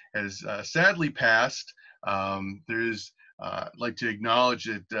has sadly passed. I'd like to acknowledge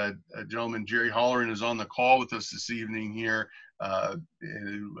that a gentleman, Jerry Holleran, is on the call with us this evening here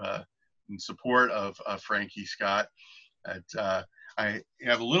in support of Frankie Scott. I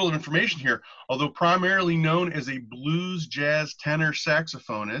have a little information here. Although primarily known as a blues jazz tenor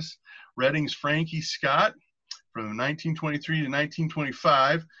saxophonist, Redding's Frankie Scott from 1923 to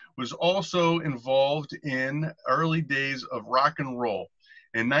 1925 was also involved in early days of rock and roll.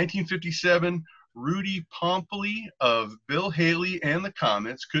 In 1957, Rudy Pompley of Bill Haley and the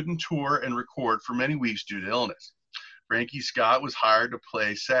Comets couldn't tour and record for many weeks due to illness. Frankie Scott was hired to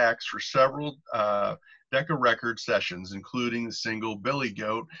play sax for several Decca record sessions, including the single Billy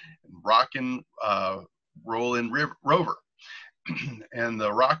Goat and Rockin' Rollin' Rover and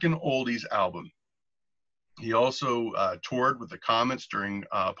the Rockin' Oldies album. He also toured with the Comets during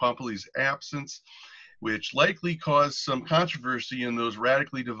Pompley's absence, which likely caused some controversy in those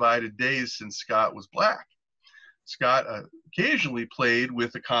radically divided days since Scott was black. Scott occasionally played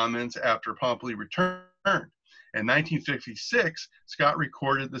with the Comets after Pompley returned. In 1956, Scott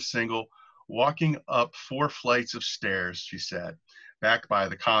recorded the single Walking Up 4 Flights of Stairs, she said, backed by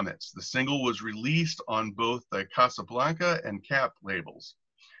the Comets. The single was released on both the Casablanca and Cap labels.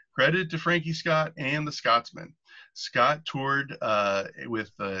 Credit to Frankie Scott and the Scotsmen. Scott toured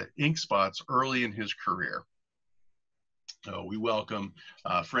with the Ink Spots early in his career. So we welcome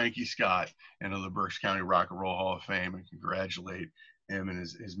Frankie Scott into the Berks County Rock and Roll Hall of Fame and congratulate him and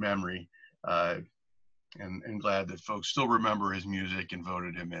his memory. And glad that folks still remember his music and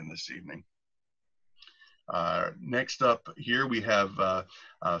voted him in this evening. Next up here we have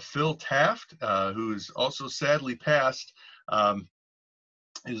Phil Taft, who is also sadly passed.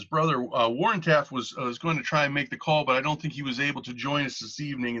 His brother Warren Taft was going to try and make the call, but I don't think he was able to join us this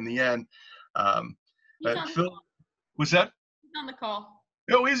evening in the end. Phil, was that? He's on the call.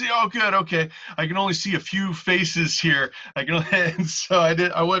 Oh, is he? Oh, good. Okay. I can only see a few faces here. And so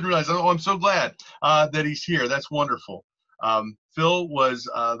I wouldn't realize. Oh, I'm so glad that he's here. That's wonderful. Phil was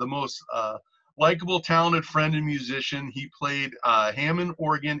the most likable, talented friend and musician. He played Hammond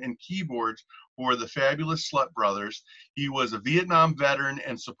organ and keyboards for the fabulous Slut Brothers. He was a Vietnam veteran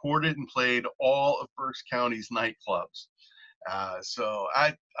and supported and played all of Berks County's nightclubs. So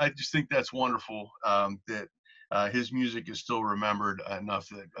I just think that's wonderful that his music is still remembered enough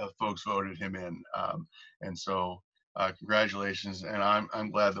that folks voted him in. And so congratulations. And I'm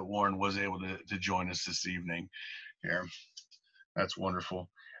glad that Warren was able to join us this evening here. That's wonderful.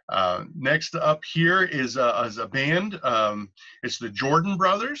 Next up here is a band. It's the Jordan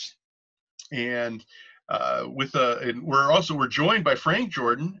Brothers. And we're joined by Frank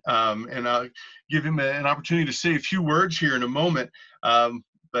Jordan, and I'll give him an opportunity to say a few words here in a moment.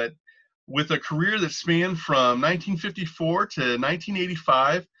 But with a career that spanned from 1954 to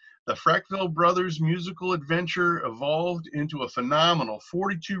 1985, the Frackville Brothers musical adventure evolved into a phenomenal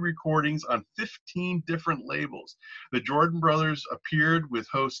 42 recordings on 15 different labels. The Jordan Brothers appeared with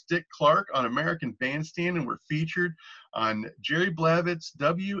host Dick Clark on American Bandstand and were featured on Jerry Blavitt's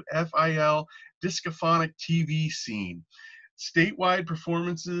WFIL discophonic TV scene. Statewide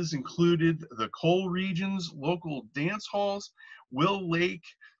performances included the Coal Region's local dance halls, Will Lake,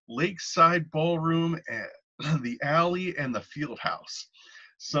 Lakeside Ballroom, the Alley, and the Field House.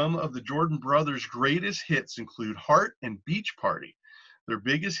 Some of the Jordan Brothers' greatest hits include Heart and Beach Party. Their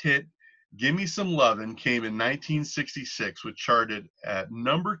biggest hit, Gimme Some Lovin', came in 1966, which charted at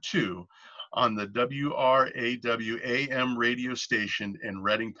 #2 on the WRAW-AM radio station in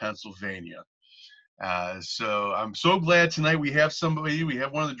Reading, Pennsylvania. So I'm so glad tonight we have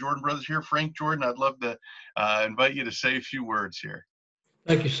one of the Jordan Brothers here, Frank Jordan. I'd love to invite you to say a few words here.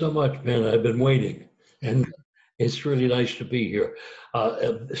 Thank you so much, Ben. I've been waiting, and it's really nice to be here,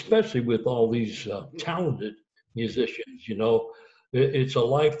 especially with all these talented musicians. You know, it's a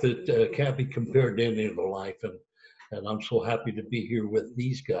life that can't be compared to any other life, and I'm so happy to be here with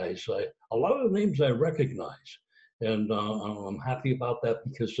these guys. A lot of the names I recognize, and I'm happy about that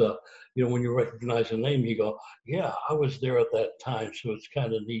because, you know, when you recognize a name, you go, yeah, I was there at that time, so it's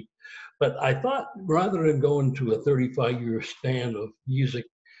kind of neat. But I thought rather than go into a 35-year span of music,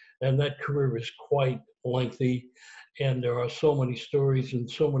 and that career is quite lengthy, and there are so many stories and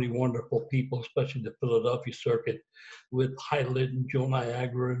so many wonderful people, especially the Philadelphia circuit with Hyland and Joe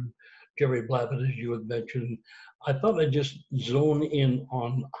Niagara and Jerry Blavitt, as you had mentioned. I thought I'd just zone in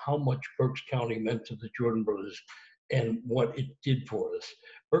on how much Berks County meant to the Jordan Brothers and what it did for us.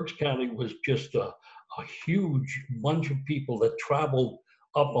 Berks County was just a huge bunch of people that traveled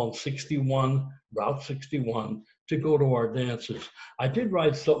up on 61, Route 61, to go to our dances. I did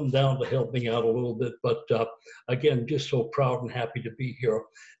write something down to help me out a little bit, but again, just so proud and happy to be here.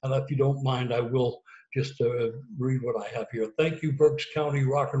 And if you don't mind, I will just read what I have here. Thank you, Berks County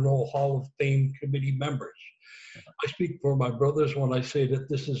Rock and Roll Hall of Fame committee members. I speak for my brothers when I say that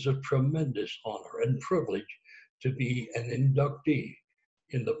this is a tremendous honor and privilege to be an inductee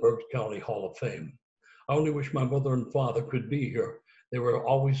in the Berks County Hall of Fame. I only wish my mother and father could be here. They were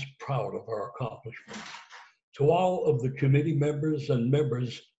always proud of our accomplishments. To all of the committee members and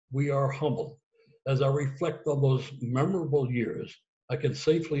members, we are humbled. As I reflect on those memorable years, I can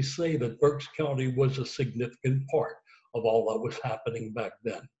safely say that Berks County was a significant part of all that was happening back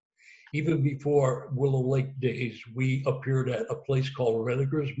then. Even before Willow Lake days, we appeared at a place called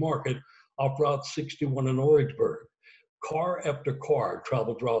Rediger's Market off Route 61 in Orangeburg. Car after car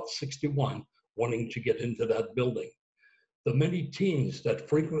traveled Route 61 wanting to get into that building. The many teens that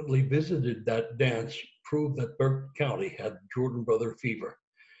frequently visited that dance proved that Berks County had Jordan Brother fever.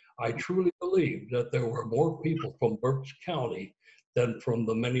 I truly believe that there were more people from Berks County than from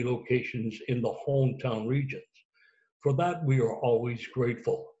the many locations in the hometown regions. For that, we are always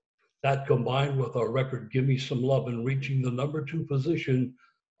grateful. That combined with our record, Give Me Some Love, in reaching the #2 position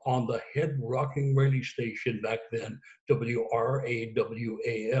on the head rocking radio station back then,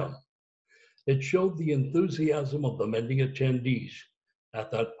 WRAWAM. It showed the enthusiasm of the many attendees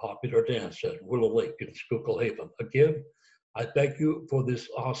at that popular dance at Willow Lake in Schuylkill Haven. Again, I thank you for this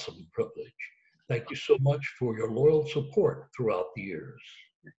awesome privilege. Thank you so much for your loyal support throughout the years.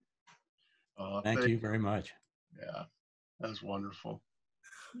 Thank you very much. Yeah, that's wonderful.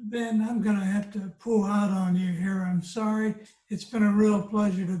 Ben, I'm going to have to pull out on you here. I'm sorry. It's been a real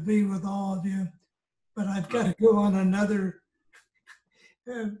pleasure to be with all of you, but I've got to go on another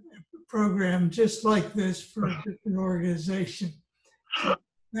program just like this for a different organization. So,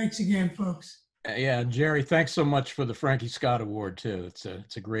 thanks again, folks. Yeah, Jerry, thanks so much for the Frankie Scott Award too. It's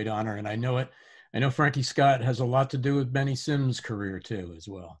a great honor, and I know Frankie Scott has a lot to do with Benny Sims' career too, as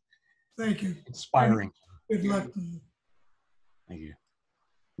well. Thank you. Inspiring. Good luck to you. Thank you.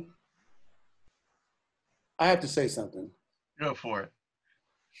 I have to say something. Go for it.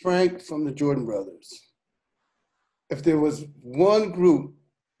 Frank from the Jordan Brothers. If there was one group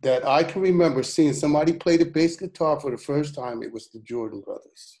that I can remember seeing somebody play the bass guitar for the first time, it was the Jordan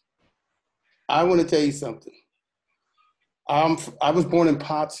Brothers. I want to tell you something. I was born in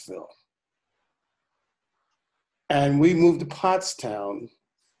Pottsville, and we moved to Pottstown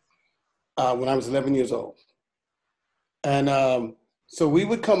when I was 11 years old. And so we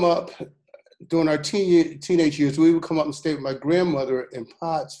would come up during our teenage years, we would come up and stay with my grandmother in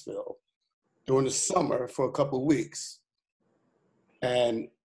Pottsville during the summer for a couple of weeks. And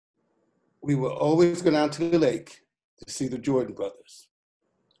we would always go down to the lake to see the Jordan Brothers.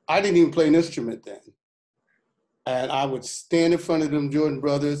 I didn't even play an instrument then. And I would stand in front of them Jordan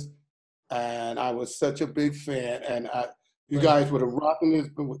Brothers, and I was such a big fan. And you guys were rocking this,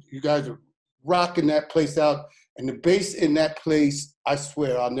 you guys are rocking that place out. And the bass in that place, I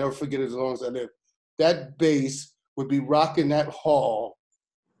swear, I'll never forget it as long as I live. That bass would be rocking that hall,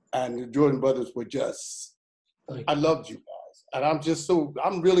 and the Jordan Brothers were just, I loved you guys. And I'm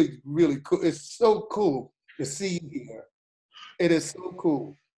really, really cool. It's so cool to see you here. It is so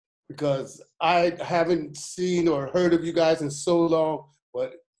cool because I haven't seen or heard of you guys in so long,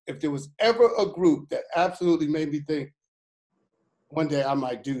 but if there was ever a group that absolutely made me think one day I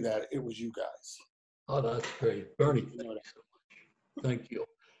might do that, it was you guys. Oh, that's great. Bernie, thank you so much. Thank you.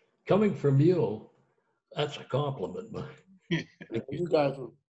 Coming from you, that's a compliment. You guys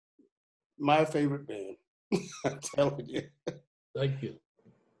were my favorite band. I'm telling you. Thank you.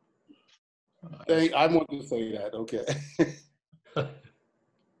 I want to say that, okay.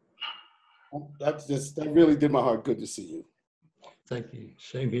 That really did my heart good to see you. Thank you.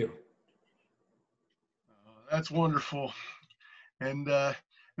 Same here. That's wonderful. And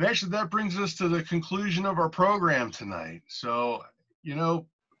actually, that brings us to the conclusion of our program tonight. So,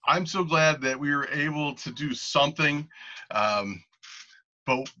 I'm so glad that we were able to do something,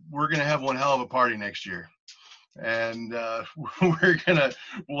 but we're going to have one hell of a party next year. And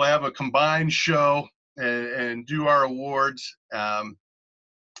we'll have a combined show and do our awards. We're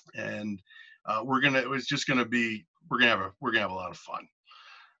going to have a lot of fun.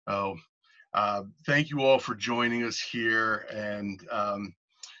 So, thank you all for joining us here. And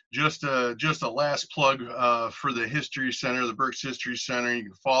just a last plug for the History Center, the Berks History Center. You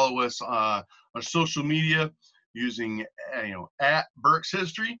can follow us on social media using at Berks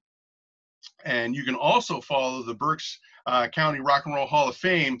History, and you can also follow the Berks County Rock and Roll Hall of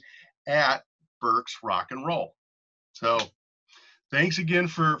Fame at Berks Rock and Roll. So thanks again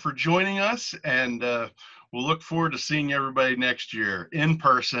for joining us, and we'll look forward to seeing everybody next year in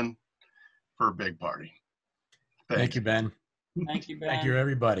person for a big party. Thanks. Thank you, Ben. Thank you, Ben. Thank you,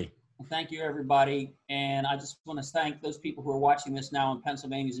 everybody. Thank you, everybody. And I just want to thank those people who are watching this now in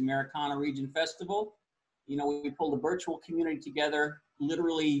Pennsylvania's Americana Region Festival. We pulled a virtual community together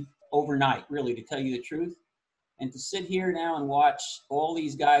literally overnight, really, to tell you the truth. And to sit here now and watch all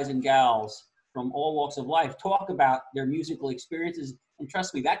these guys and gals from all walks of life talk about their musical experiences, and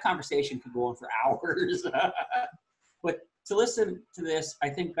trust me, that conversation could go on for hours. But to listen to this, I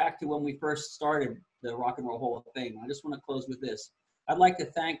think back to when we first started the Rock and Roll Hall of Fame. I just want to close with this. I'd like to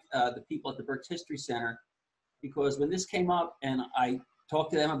thank the people at the Berks History Center, because when this came up and I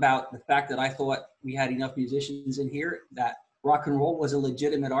talked to them about the fact that I thought we had enough musicians in here, that rock and roll was a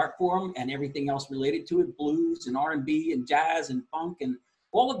legitimate art form and everything else related to it, blues and R&B and jazz and funk and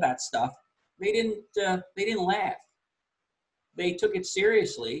all of that stuff, they didn't laugh. They took it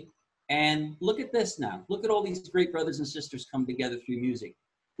seriously. And look at this now. Look at all these great brothers and sisters come together through music,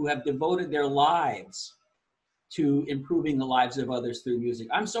 who have devoted their lives to improving the lives of others through music.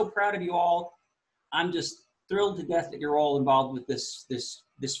 I'm so proud of you all. I'm just thrilled to death that you're all involved with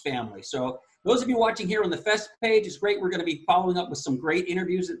this family. So those of you watching here on the Fest page, is great. We're going to be following up with some great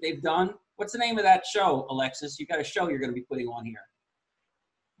interviews that they've done. What's the name of that show, Alexis? You got a show you're going to be putting on here.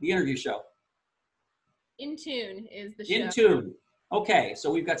 The interview show. In Tune is the show. In Tune. Okay, so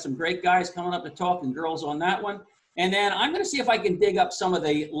we've got some great guys coming up to talk and girls on that one. And then I'm going to see if I can dig up some of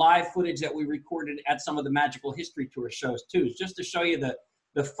the live footage that we recorded at some of the Magical History Tour shows too, just to show you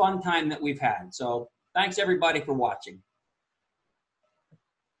the fun time that we've had. So thanks everybody for watching.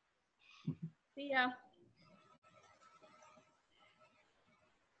 See ya.